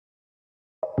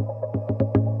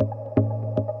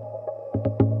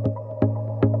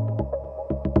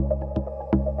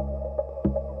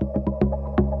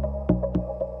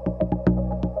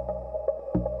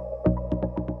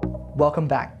Welcome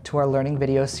back to our learning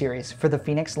video series for the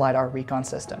Phoenix LiDAR Recon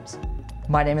systems.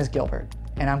 My name is Gilbert,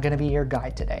 and I'm going to be your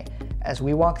guide today as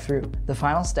we walk through the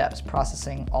final steps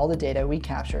processing all the data we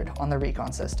captured on the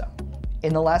Recon system.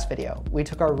 In the last video, we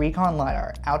took our RECON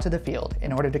LiDAR out to the field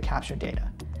in order to capture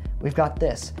data. We've got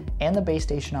this and the base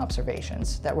station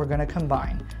observations that we're going to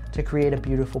combine to create a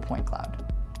beautiful point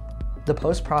cloud. The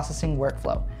post-processing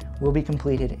workflow will be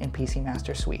completed in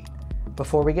PCMaster Suite.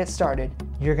 Before we get started,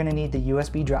 you're going to need the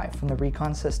USB drive from the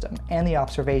Recon system and the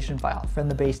observation file from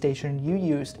the base station you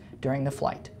used during the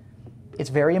flight. It's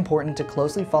very important to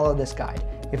closely follow this guide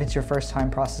if it's your first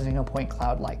time processing a point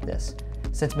cloud like this,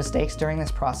 since mistakes during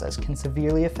this process can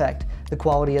severely affect the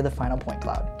quality of the final point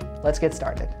cloud. Let's get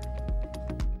started.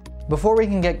 Before we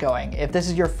can get going, if this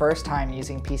is your first time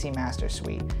using PCMaster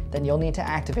Suite, then you'll need to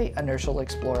activate Inertial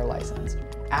Explorer license.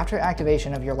 After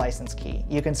activation of your license key,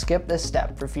 you can skip this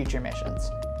step for future missions.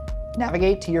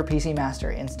 Navigate to your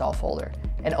PCMaster install folder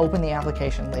and open the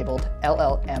application labeled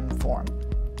LLM form.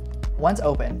 Once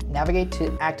open, navigate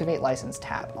to Activate License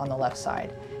tab on the left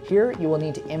side. Here, you will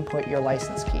need to input your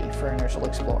license key for Inertial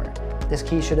Explorer. This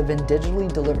key should have been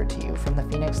digitally delivered to you from the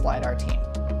Phoenix LiDAR team.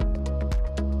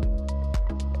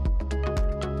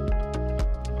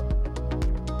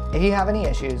 If you have any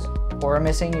issues or are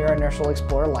missing your Inertial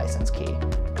Explorer license key,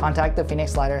 contact the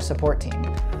Phoenix LiDAR support team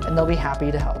and they'll be happy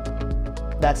to help.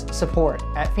 That's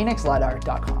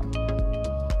support@phoenixlidar.com.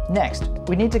 Next,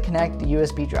 we need to connect the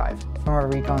USB drive from our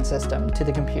Recon system to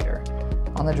the computer.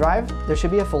 On the drive, there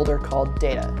should be a folder called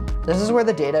Data. This is where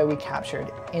the data we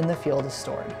captured in the field is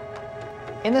stored.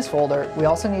 In this folder, we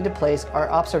also need to place our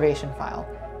observation file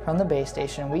from the base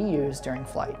station we used during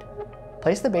flight.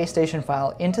 Place the base station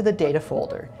file into the data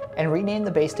folder and rename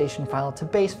the base station file to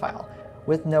base file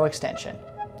with no extension.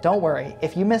 Don't worry,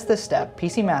 if you miss this step,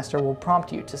 PCMaster will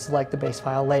prompt you to select the base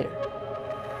file later.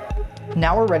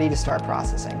 Now we're ready to start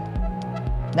processing.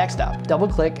 Next up,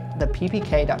 double-click the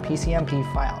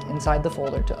ppk.pcmp file inside the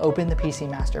folder to open the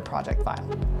PCMaster project file.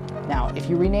 Now, if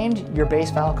you renamed your base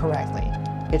file correctly,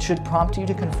 it should prompt you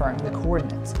to confirm the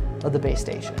coordinates of the base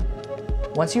station.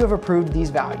 Once you have approved these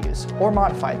values or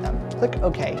modified them, click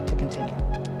OK to continue.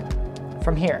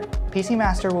 From here,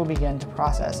 PCMaster will begin to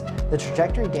process the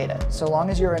trajectory data so long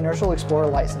as your Inertial Explorer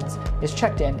license is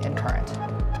checked in and current.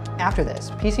 After this,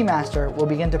 PCMaster will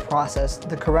begin to process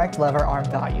the correct lever arm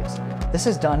values. This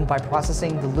is done by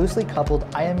processing the loosely coupled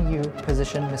IMU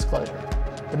position misclosure.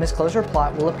 The misclosure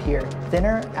plot will appear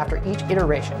thinner after each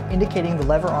iteration, indicating the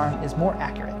lever arm is more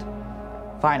accurate.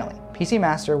 Finally,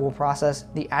 PCMaster will process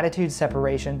the attitude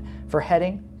separation for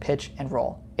heading, pitch, and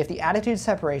roll. If the attitude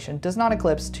separation does not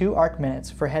eclipse 2 arc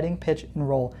minutes for heading, pitch, and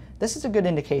roll, this is a good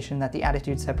indication that the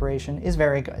attitude separation is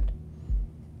very good.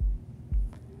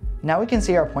 Now we can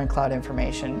see our point cloud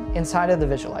information inside of the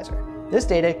visualizer. This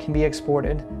data can be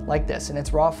exported like this in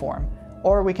its raw form,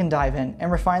 or we can dive in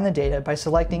and refine the data by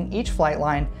selecting each flight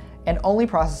line and only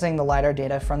processing the LiDAR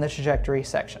data from the trajectory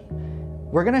section.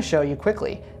 We're going to show you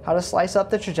quickly how to slice up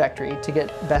the trajectory to get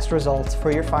best results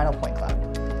for your final point cloud.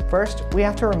 First, we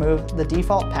have to remove the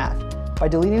default path. By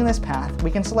deleting this path,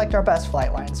 we can select our best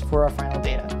flight lines for our final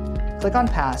data. Click on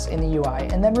Pass in the UI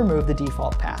and then remove the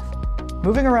default path.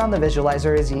 Moving around the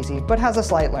visualizer is easy but has a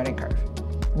slight learning curve.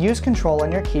 Use Control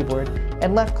on your keyboard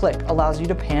and left click allows you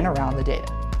to pan around the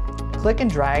data. Click and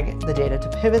drag the data to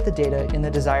pivot the data in the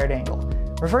desired angle.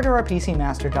 Refer to our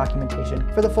PCMaster documentation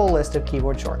for the full list of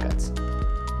keyboard shortcuts.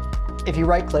 If you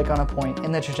right-click on a point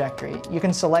in the trajectory, you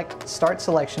can select Start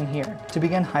Selection here to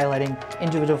begin highlighting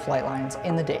individual flight lines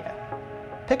in the data.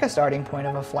 Pick a starting point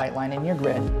of a flight line in your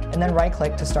grid, and then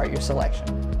right-click to start your selection.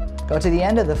 Go to the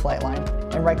end of the flight line,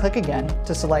 and right-click again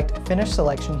to select Finish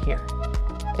Selection here.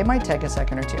 It might take a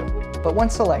second or two, but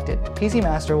once selected,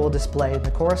 PCMaster will display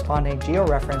the corresponding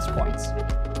georeference points.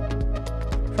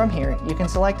 From here, you can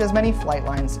select as many flight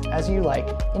lines as you like,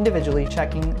 individually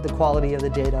checking the quality of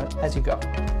the data as you go.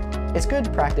 It's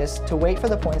good practice to wait for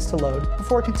the points to load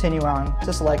before continuing on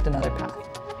to select another path.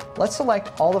 Let's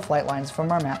select all the flight lines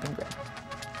from our mapping grid.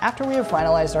 After we have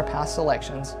finalized our path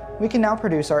selections, we can now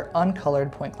produce our uncolored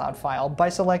point cloud file by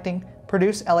selecting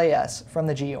Produce LAS from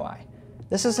the GUI.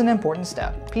 This is an important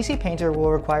step. PCPainter will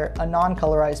require a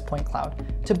non-colorized point cloud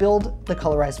to build the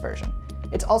colorized version.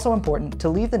 It's also important to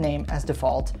leave the name as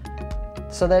default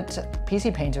so that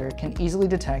PCPainter can easily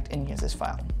detect and use this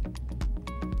file.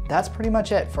 That's pretty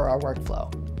much it for our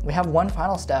workflow. We have one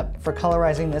final step for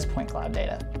colorizing this point cloud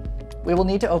data. We will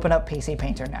need to open up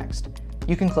PCPainter next.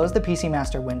 You can close the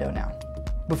PCMaster window now.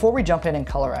 Before we jump in and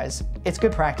colorize, it's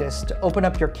good practice to open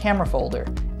up your camera folder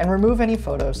and remove any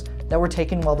photos that were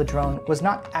taken while the drone was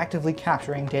not actively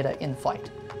capturing data in flight.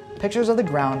 pictures of the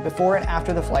ground before and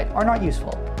after the flight are not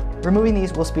useful. Removing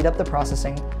these will speed up the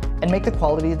processing and make the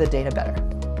quality of the data better.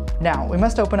 Now, we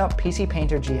must open up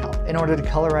PCPainter GL in order to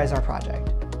colorize our project.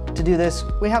 To do this,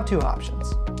 we have two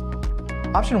options.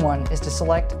 Option 1 is to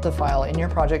select the file in your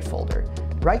project folder,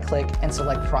 right-click and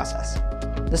select Process.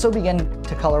 This will begin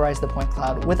to colorize the point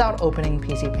cloud without opening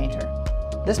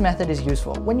PCPainter. This method is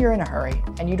useful when you're in a hurry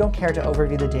and you don't care to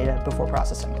overview the data before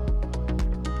processing.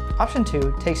 Option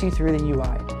 2 takes you through the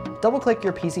UI. Double-click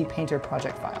your PCPainter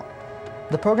project file.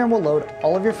 The program will load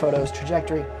all of your photos,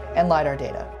 trajectory, and LiDAR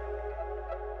data.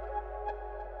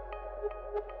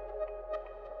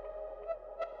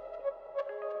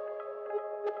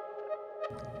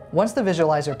 Once the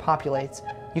visualizer populates,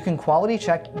 you can quality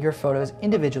check your photos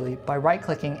individually by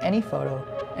right-clicking any photo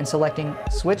and selecting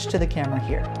Switch to the camera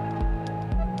here.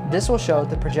 This will show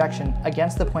the projection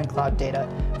against the point cloud data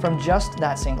from just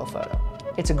that single photo.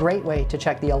 It's a great way to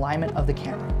check the alignment of the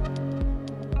camera.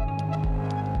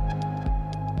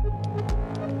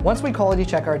 Once we quality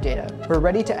check our data, we're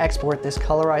ready to export this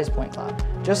colorized point cloud.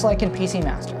 Just like in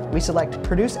PCMaster, we select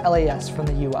Produce LAS from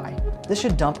the UI. This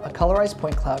should dump a colorized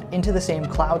point cloud into the same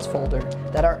clouds folder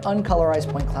that our uncolorized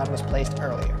point cloud was placed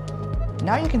earlier.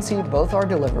 Now you can see both our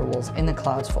deliverables in the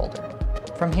clouds folder.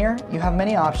 From here, you have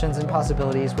many options and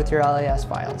possibilities with your LAS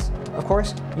files. Of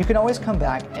course, you can always come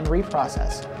back and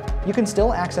reprocess. You can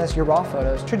still access your raw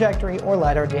photos, trajectory, or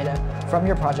LiDAR data from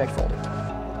your project folder.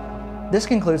 This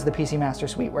concludes the PCMaster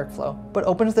Suite workflow, but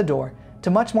opens the door to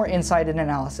much more insight and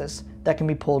analysis that can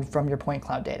be pulled from your point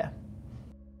cloud data.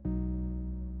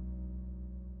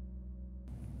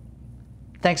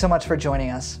 Thanks so much for joining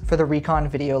us for the RECON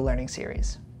video learning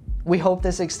series. We hope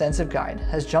this extensive guide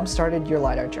has jump-started your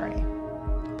LiDAR journey.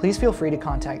 Please feel free to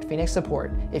contact Phoenix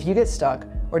Support if you get stuck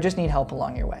or just need help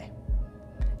along your way.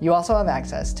 You also have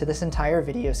access to this entire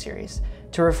video series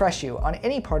to refresh you on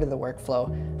any part of the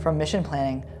workflow from mission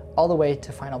planning all the way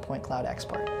to final point cloud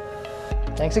export.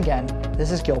 Thanks again.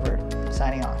 This is Gilbert,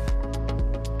 signing off.